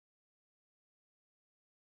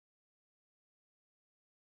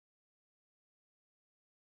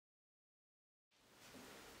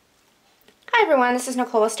Hi everyone, this is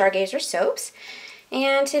Nicole with Stargazer Soaps,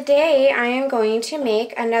 and today I am going to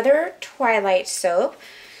make another Twilight soap.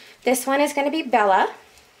 This one is going to be Bella.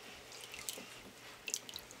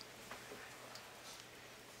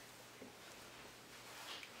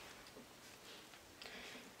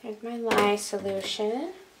 There's my lye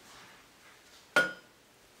solution. Get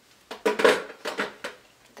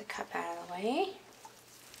the cup out of the way.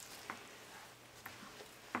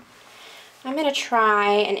 I'm going to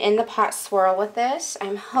try an in-the-pot swirl with this.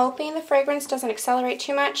 I'm hoping the fragrance doesn't accelerate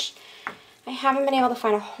too much. I haven't been able to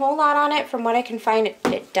find a whole lot on it. From what I can find,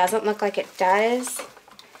 it doesn't look like it does.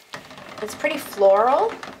 It's pretty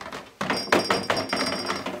floral.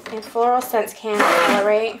 And floral scents can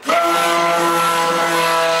accelerate.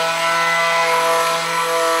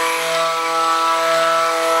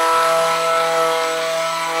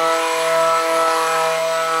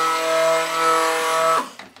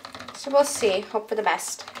 So we'll see. Hope for the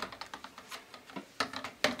best.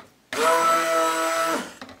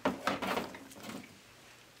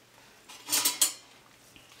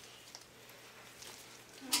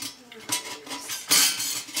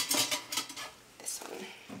 This one.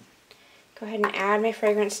 Go ahead and add my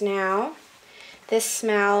fragrance now. This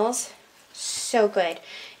smells so good.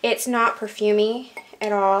 It's not perfumey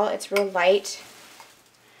at all. It's real light.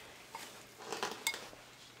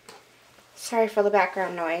 Sorry for the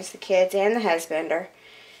background noise. The kids and the husband are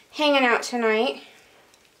hanging out tonight,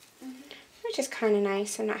 which is kind of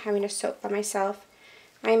nice. I'm not having to soap by myself.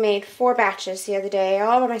 I made 4 batches the other day,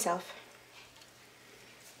 all by myself.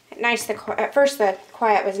 At first the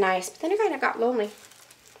quiet was nice, but then it kind of got lonely.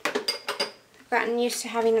 I've gotten used to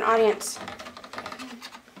having an audience.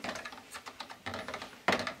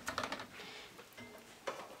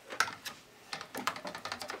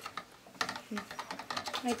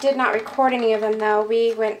 I did not record any of them though.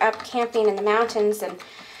 We went up camping in the mountains and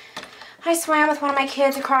I swam with one of my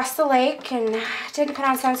kids across the lake and didn't put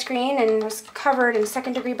on sunscreen and was covered in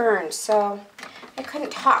second-degree burns, so I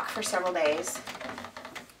couldn't talk for several days.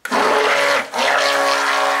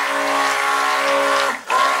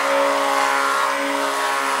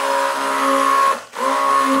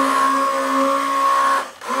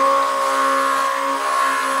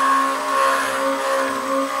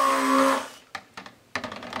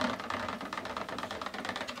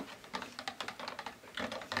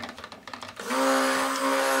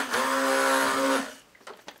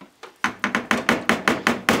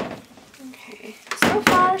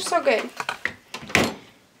 So good.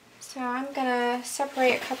 So I'm gonna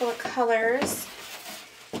separate a couple of colors.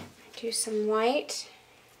 Do some white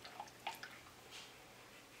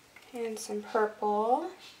and some purple.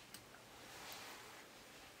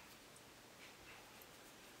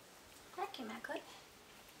 That came out good.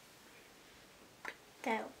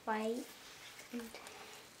 That white.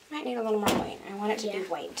 Might need a little more white. I want it to be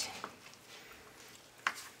white.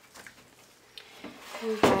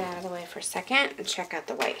 Move that out of the way for a second and check out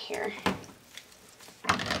the white here.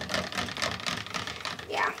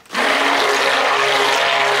 Yeah.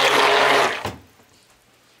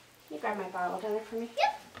 Can you grab my bottle down there for me?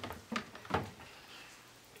 Yep.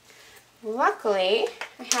 Luckily,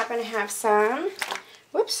 I happen to have some,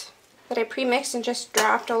 whoops, that I pre-mixed and just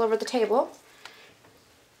dropped all over the table.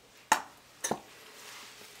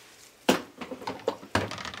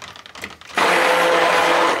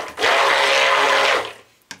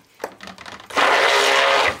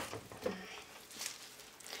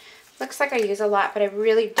 Looks like I use a lot, but I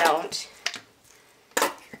really don't.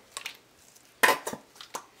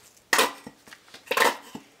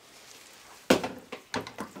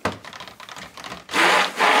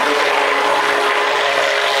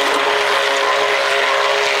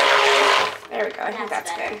 There we go. I think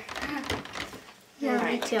that's good. Yeah, all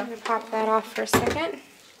right, me too. I'm going to pop that off for a second.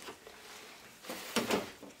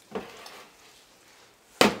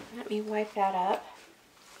 Let me wipe that up.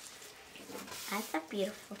 That's a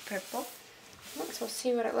beautiful purple. We'll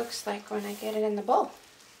see what it looks like when I get it in the bowl.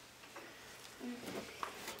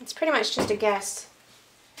 It's pretty much just a guess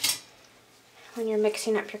when you're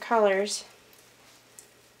mixing up your colors.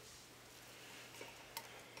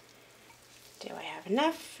 Do I have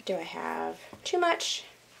enough? Do I have too much?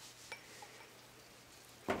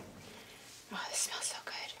 Oh, this smells so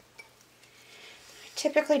good. I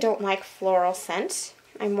typically don't like floral scents.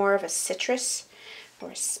 I'm more of a citrus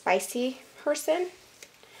or spicy person.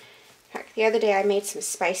 In fact, the other day I made some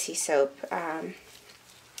spicy soap. I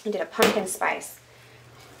did a pumpkin spice.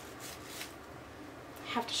 I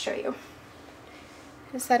have to show you.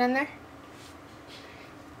 Is that in there?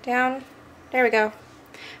 Down. There we go.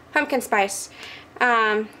 Pumpkin spice.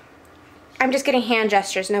 I I'm just getting hand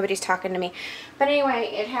gestures. Nobody's talking to me. But anyway,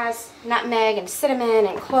 it has nutmeg and cinnamon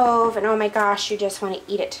and clove, and oh my gosh, you just want to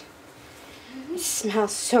eat it. It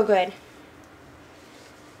smells so good.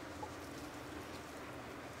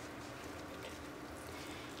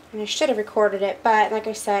 And I should have recorded it, but like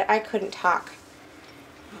I said, I couldn't talk.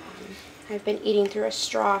 I've been eating through a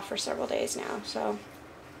straw for several days now, so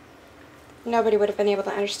nobody would have been able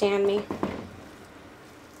to understand me.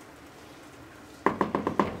 Put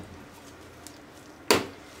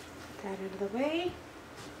that out of the way.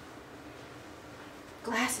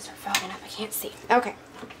 Glasses are fogging up, I can't see. Okay.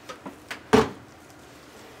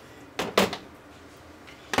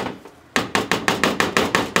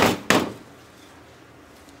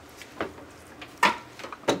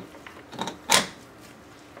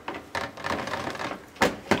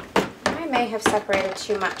 I may have separated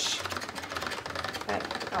too much, but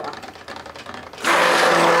oh well.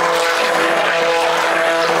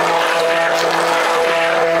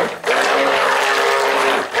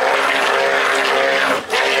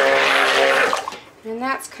 And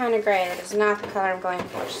that's kind of gray. That is not the color I'm going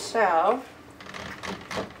for. So,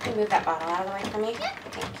 can you move that bottle out of the way for me?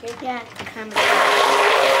 Thank you. Yeah, come on.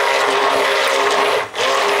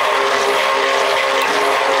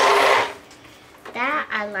 That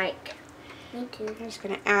I like. Me too. I'm just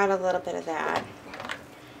going to add a little bit of that.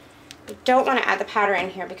 You don't want to add the powder in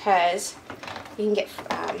here because you can get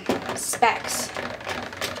specks.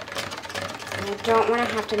 And I don't want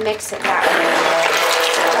to have to mix it that way.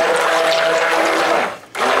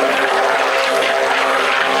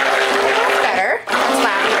 That's better. That's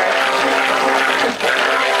lavender.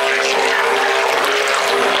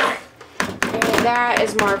 Maybe that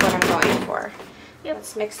is more of what I'm going for. Yep.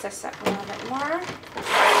 Let's mix this up a little bit more.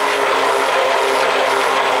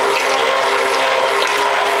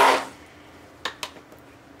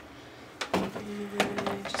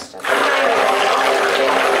 Just a little bit.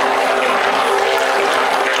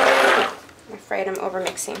 I'm afraid I'm over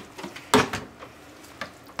mixing.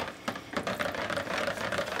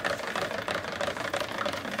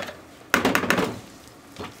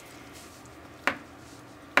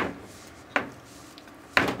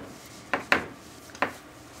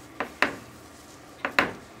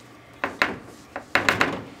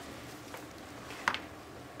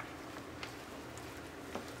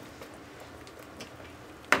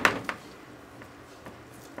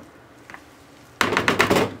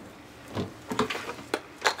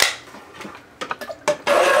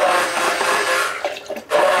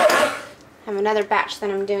 Another batch that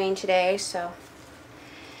I'm doing today, so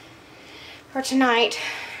or tonight.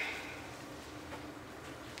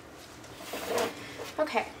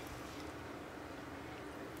 Okay.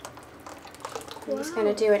 I'm just going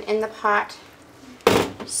to do an in the pot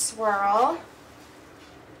swirl.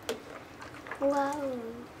 Wow.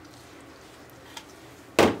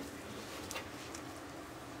 Add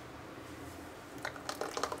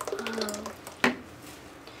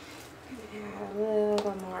a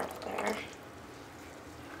little more up there.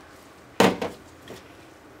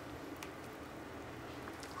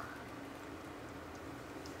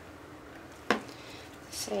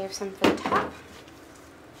 Save some for the top.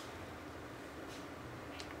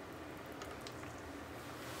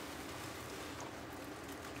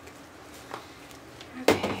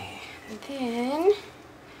 Okay, and then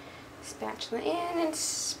spatula in and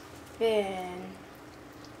spin.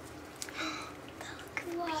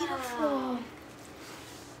 Wow. Beautiful.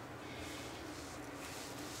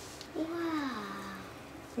 Wow.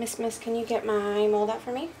 Miss, can you get my mold out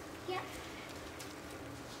for me? Yeah.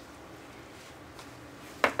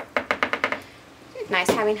 Nice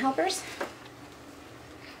having helpers.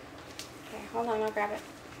 Okay, hold on, I'll grab it.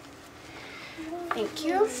 Thank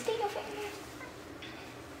you. Stay over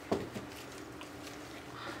there.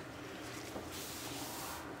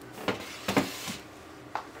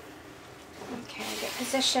 Okay, get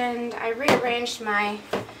positioned. I rearranged my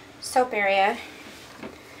soap area.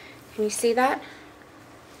 Can you see that?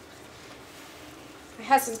 My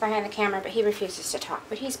husband's behind the camera, but he refuses to talk,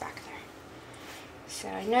 but he's back there. So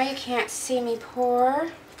I know you can't see me pour.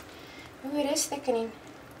 Ooh, it is thickening.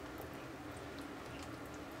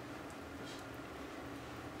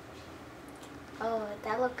 Oh,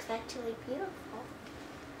 that looks actually beautiful.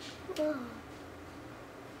 Whoa.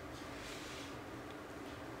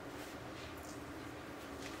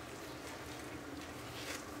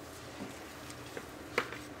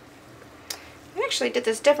 I actually did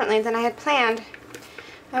this differently than I had planned.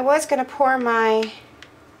 I was going to pour my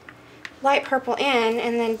light purple in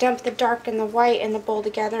and then dump the dark and the white in the bowl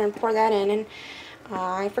together and pour that in, and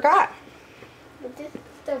I forgot. But this is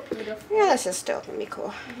still beautiful. Yeah, this is still going to be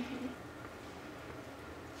cool.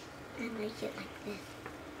 I like it like this.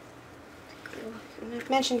 And I've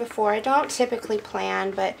mentioned before, I don't typically plan,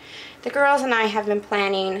 but the girls and I have been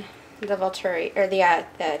planning the Volturi, or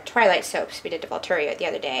the Twilight soaps. We did the Volturi the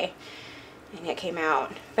other day, and it came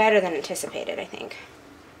out better than anticipated, I think.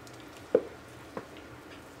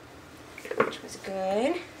 Which was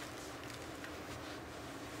good.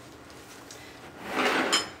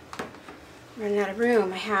 Running out of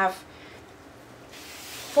room. I have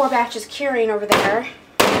 4 batches curing over there.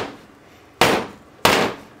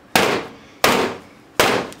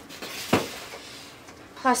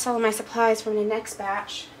 Plus all of my supplies from the next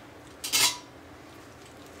batch.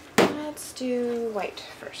 Let's do white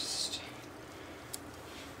first.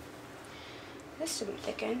 This didn't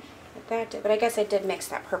thicken, but that did. But I guess I did mix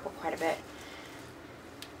that purple quite a bit.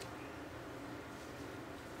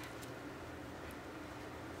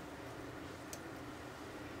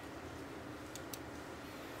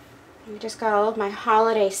 I just got all of my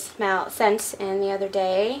holiday scents in the other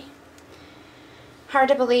day. Hard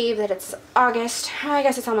to believe that it's August. I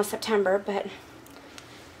guess it's almost September, but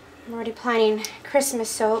I'm already planning Christmas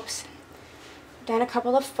soaps. Done a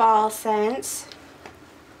couple of fall scents.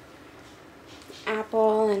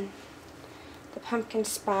 Apple and the pumpkin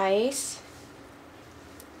spice.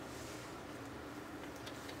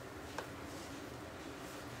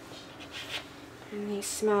 And they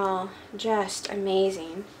smell just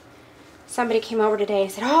amazing. Somebody came over today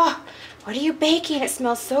and said, "Oh, what are you baking? It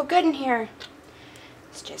smells so good in here."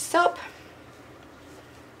 It's just soap.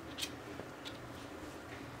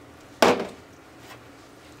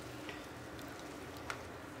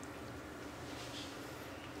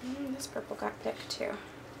 This purple got thick too.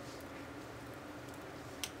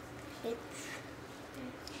 It's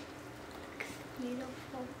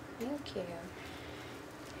beautiful. Thank you.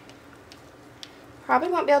 Probably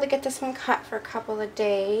won't be able to get this one cut for a couple of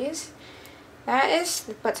days. That is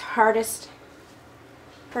what's hardest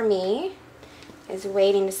for me, is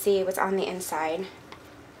waiting to see what's on the inside.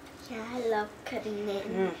 Yeah, I love cutting it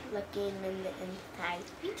and looking in the inside.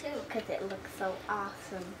 Me too. Because it looks so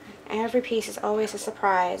awesome. Every piece is always a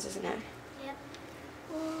surprise, isn't it? Yep.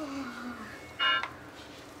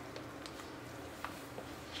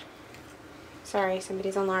 Sorry,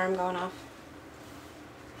 somebody's alarm going off.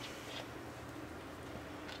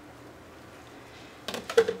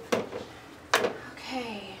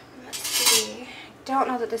 Okay, let's see. Don't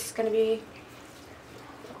know that this is going to be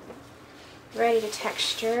ready to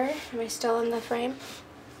texture. Am I still in the frame?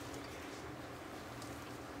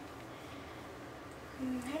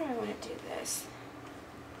 How do I want to do this?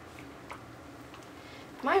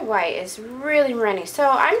 My white is really runny, so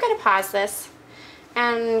I'm going to pause this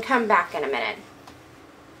and come back in a minute.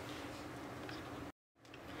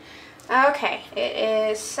 Okay, it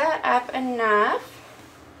is set up enough.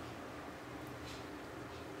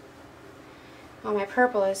 Well, my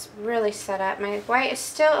purple is really set up. My white is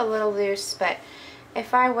still a little loose, but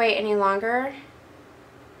if I wait any longer,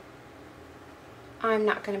 I'm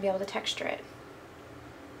not going to be able to texture it.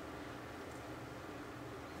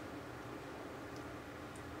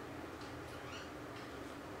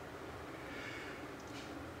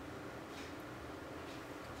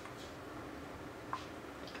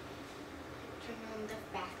 Turn on the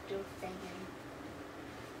factory fan.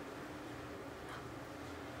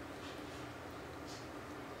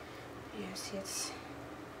 Yeah, see, it's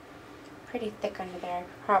pretty thick under there.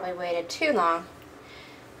 Probably waited too long.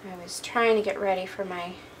 I was trying to get ready for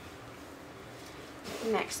my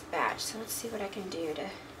next batch, so let's see what I can do to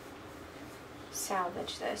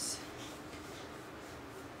salvage this.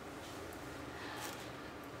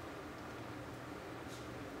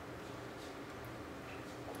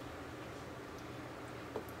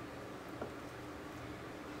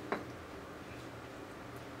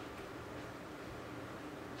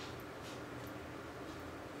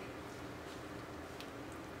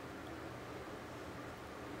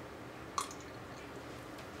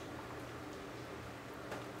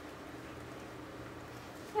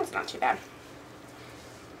 That's not too bad.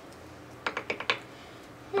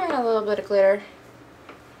 And a little bit of glitter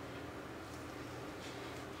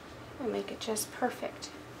will make it just perfect.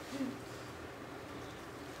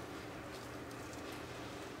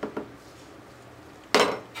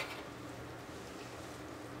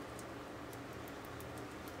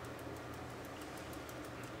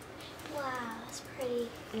 Wow, that's pretty.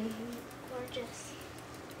 Gorgeous.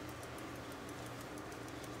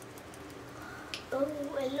 Oh,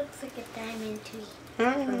 it looks like a diamond tree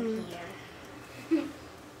from here.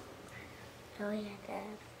 Oh yeah, it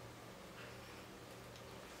does.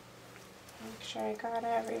 Make sure I got it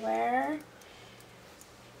everywhere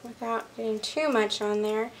without getting too much on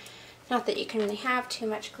there. Not that you can really have too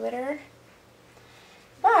much glitter,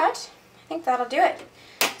 but I think that'll do it.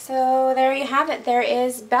 So there you have it. There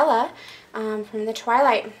is Bella from the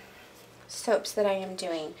Twilight soaps that I am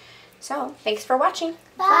doing. So thanks for watching.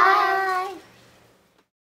 Bye.